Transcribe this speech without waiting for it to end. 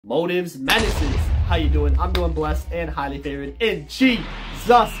Motives, menaces. How you doing? I'm doing blessed and highly favored in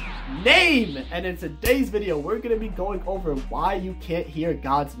Jesus' name. And in today's video, we're going to be going over why you can't hear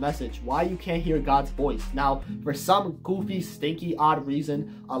God's message, why you can't hear God's voice. Now, for some goofy, stinky, odd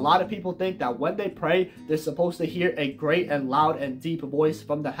reason, a lot of people think that when they pray, they're supposed to hear a great and loud and deep voice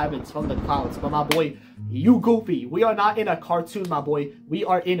from the heavens, from the clouds. But my boy, you goofy. We are not in a cartoon, my boy. We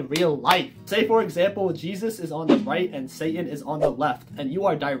are in real life. Say, for example, Jesus is on the right and Satan is on the left, and you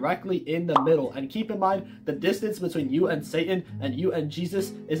are directly in the middle. And keep in mind, the distance between you and Satan and you and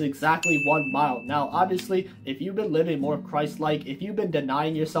Jesus is exactly 1 mile. Now, obviously, if you've been living more Christ-like, if you've been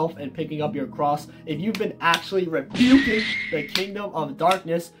denying yourself and picking up your cross, if you've been actually rebuking the kingdom of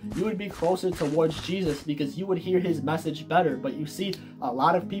darkness, you would be closer towards Jesus because you would hear his message better. But you see, a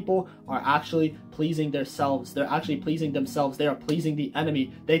lot of people are actually pleasing themselves. They're actually pleasing themselves. They are pleasing the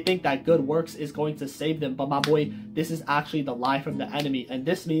enemy. They think that good works is going to save them. But my boy, this is actually the lie from the enemy. And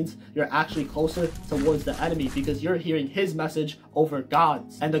this means you're actually closer towards the enemy because you're hearing his message over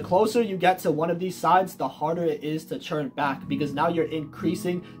God's. And the closer you get to one of these sides, the harder it is to turn back because now you're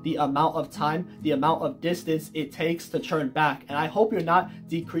increasing the amount of time, the amount of distance it takes to turn back. And I hope you're not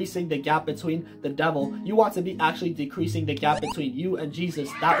decreasing the gap between the devil. You want to be actually decreasing the gap between you and Jesus.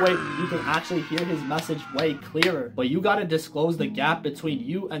 That way you can actually hear his message way clearer. But you got to disclose the gap between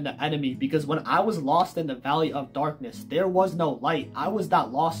you and the enemy, because when I was lost in the valley of darkness, there was no light. I was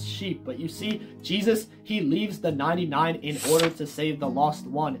that lost sheep. But you see, Jesus, he leaves the 99 in order to save the lost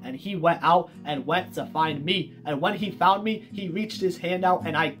one, and he went out and went to find me. And when he found me, he reached his hand out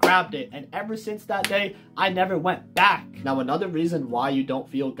and I grabbed it, and ever since that day I never went back. Now, another reason why you don't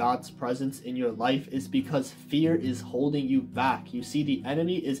feel God's presence in your life is because fear is holding you back. You see, the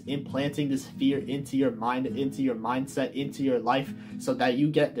enemy is implanting this fear into your mind, into your mindset, into your life, so that you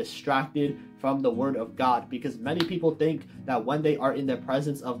get distracted from the word of God, because many people think that when they are in the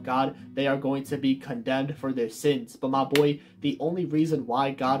presence of God, they are going to be condemned for their sins. But my boy, the only reason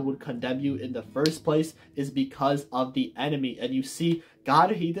why God would condemn you in the first place is because of the enemy. And you see,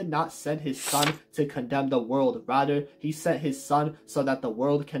 God, he did not send his son to condemn the world. Rather, he sent his son so that the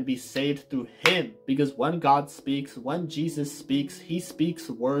world can be saved through him. Because when God speaks, when Jesus speaks, he speaks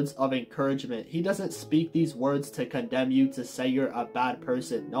words of encouragement. He doesn't speak these words to condemn you, to say you're a bad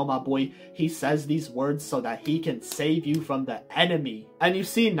person. No, my boy, he says these words so that he can save you from the enemy. And you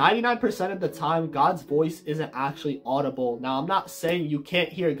see, 99% of the time, God's voice isn't actually audible. Now, I'm not saying you can't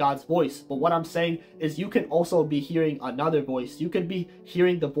hear God's voice, but what I'm saying is you can also be hearing another voice. You can be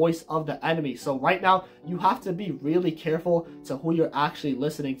hearing the voice of the enemy. So right now, you have to be really careful to who you're actually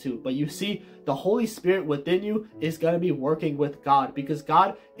listening to. But you see, the Holy Spirit within you is going to be working with God, because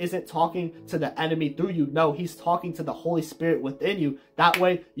God isn't talking to the enemy through you. No, he's talking to the Holy Spirit within you. That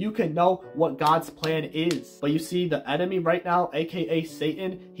way you can know what God's plan is. But you see, the enemy right now, aka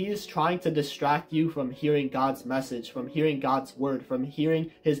Satan, he is trying to distract you from hearing God's message, from hearing God's word, from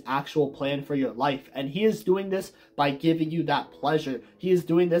hearing his actual plan for your life. And he is doing this by giving you that pleasure. He is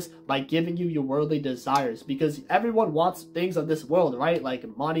doing this by giving you your worldly desires, because everyone wants things of this world, right?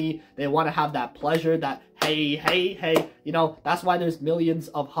 Like money. They want to have that pleasure, that hey, you know, that's why there's millions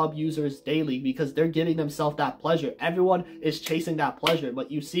of hub users daily, because they're giving themselves that pleasure. Everyone is chasing that pleasure. But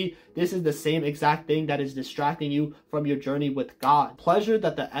you see, this is the same exact thing that is distracting you from your journey with God. Pleasure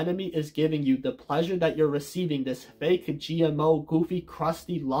that the enemy is giving you, the pleasure that you're receiving, this fake GMO, goofy,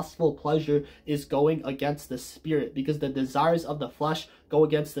 crusty, lustful pleasure, is going against the spirit, because the desires of the flesh go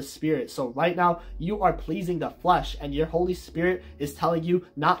against the spirit. So right now, you are pleasing the flesh, and your Holy Spirit is telling you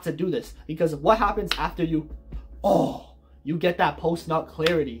not to do this. Because what happens after you get that post-nut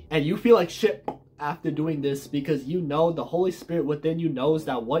clarity, and you feel like shit after doing this, because you know the Holy Spirit within you knows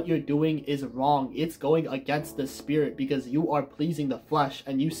that what you're doing is wrong. It's going against the spirit, because you are pleasing the flesh.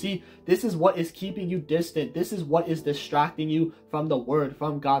 And you see, this is what is keeping you distant. This is what is distracting you from the word,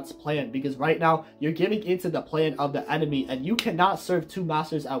 from God's plan, because right now you're giving into the plan of the enemy, and you cannot serve two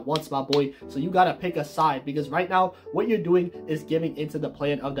masters at once, my boy. So you got to pick a side, because right now what you're doing is giving into the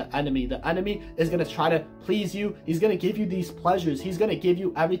plan of the enemy. The enemy is going to try to please you. He's going to give you these pleasures. He's going to give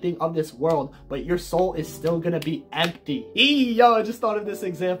you everything of this world, but your soul is still going to be empty. Yo, I just thought of this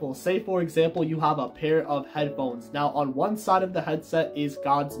example. Say, for example, you have a pair of headphones. Now, on one side of the headset is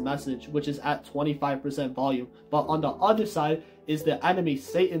God's message, which is at 25% volume, but on the other side is the enemy,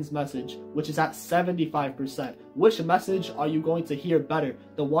 Satan's message, which is at 75%. which message are you going to hear better?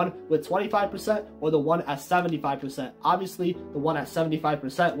 The one with 25% or the one at 75%? Obviously, the one at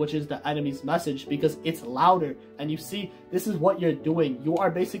 75%, which is the enemy's message, because it's louder. And you see, this is what you're doing. You are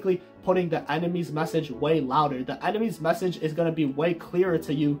basically putting the enemy's message way louder. The enemy's message is going to be way clearer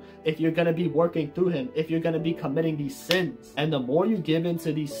to you if you're going to be working through him, if you're going to be committing these sins. And the more you give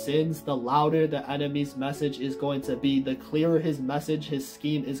into these sins, the louder the enemy's message is going to be, the clearer his message, his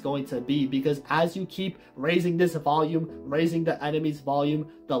scheme is going to be. Because as you keep raising this volume, raising the enemy's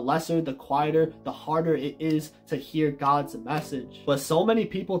volume, the lesser, the quieter, the harder it is to hear God's message. But so many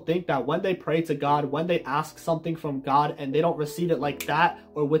people think that when they pray to God, when they ask something from God and they don't receive it like that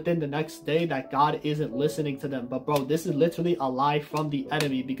or within the next day, that God isn't listening to them. But bro, this is literally a lie from the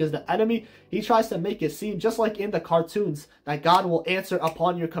enemy, because the enemy, he tries to make it seem just like in the cartoons that God will answer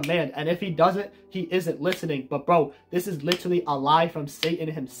upon your command, and if he doesn't, he isn't listening. But bro, this is literally a lie from Satan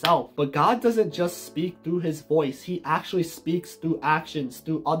himself. But God doesn't just speak through his voice, he actually speaks through actions,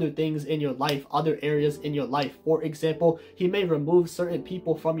 through other things in your life, other areas in your life. For example, he may remove certain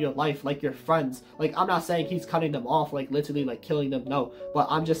people from your life, like your friends. Like, I'm not saying he's cutting them off, like literally like killing them, no, but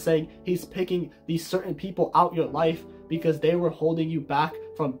I'm just saying he's picking these certain people out your life because they were holding you back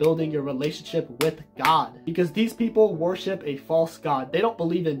from building your relationship with God. Because these people worship a false god. They don't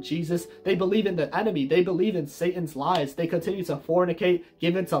believe in Jesus. They believe in the enemy. They believe in Satan's lies. They continue to fornicate,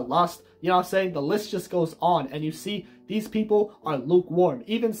 give into lust. You know what I'm saying? The list just goes on. And you see, these people are lukewarm.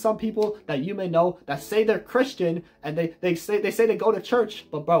 Even some people that you may know that say they're Christian and they say they go to church,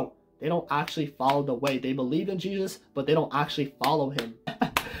 but bro, they don't actually follow the way. They believe in Jesus, but they don't actually follow him.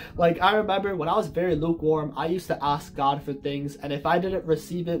 Like, I remember when I was very lukewarm, I used to ask God for things, and if I didn't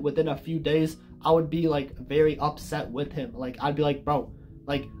receive it within a few days, I would be like very upset with him. Like, I'd be like, bro,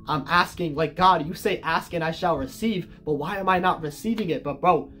 like, I'm asking, like, God, you say ask and I shall receive, but why am I not receiving it? But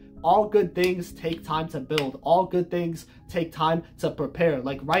bro, all good things take time to build. All good things take time to prepare.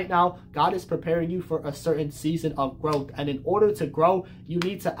 Like right now, God is preparing you for a certain season of growth. And in order to grow, you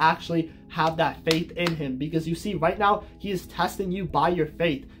need to actually have that faith in him. Because you see, right now, he is testing you by your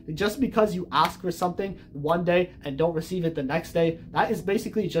faith. Just because you ask for something one day and don't receive it the next day, that is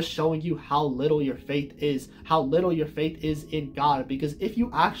basically just showing you how little your faith is. How little your faith is in God. Because if you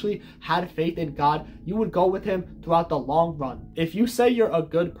actually had faith in God, you would go with him throughout the long run. If you say you're a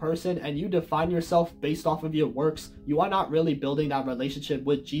good person and you define yourself based off of your works, you are not really building that relationship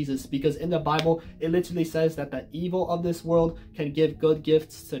with Jesus. Because in the Bible, it literally says that the evil of this world can give good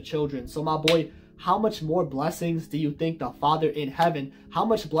gifts to children. So my boy, how much more blessings do you think the Father in heaven, how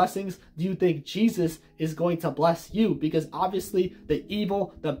much blessings do you think Jesus is going to bless you? Because obviously the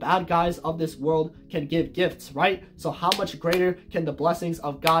evil, the bad guys of this world can give gifts, right? So how much greater can the blessings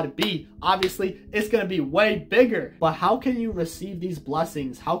of God be? Obviously, it's going to be way bigger. But how can you receive these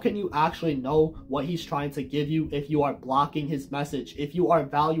blessings? How can you actually know what he's trying to give you if you are blocking his message? If you are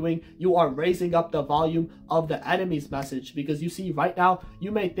valuing, you are raising up the volume of the enemy's message? Because you see, right now,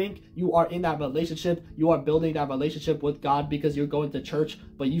 you may think you are in that relationship, you are building that relationship with God because you're going to church,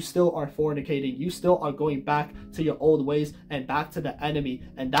 but you still are fornicating. You still are going back to your old ways and back to the enemy.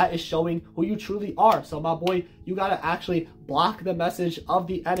 And that is showing who you truly are. So my boy, you got to actually block the message of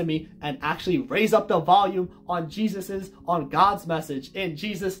the enemy and actually raise up the volume on on God's message in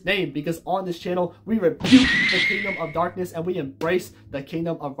Jesus' name. Because on this channel, we rebuke the kingdom of darkness and we embrace the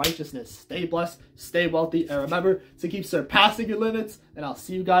kingdom of righteousness. Stay blessed, stay wealthy, and remember to keep surpassing your limits. And I'll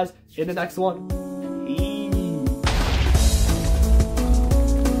see you guys in the next one.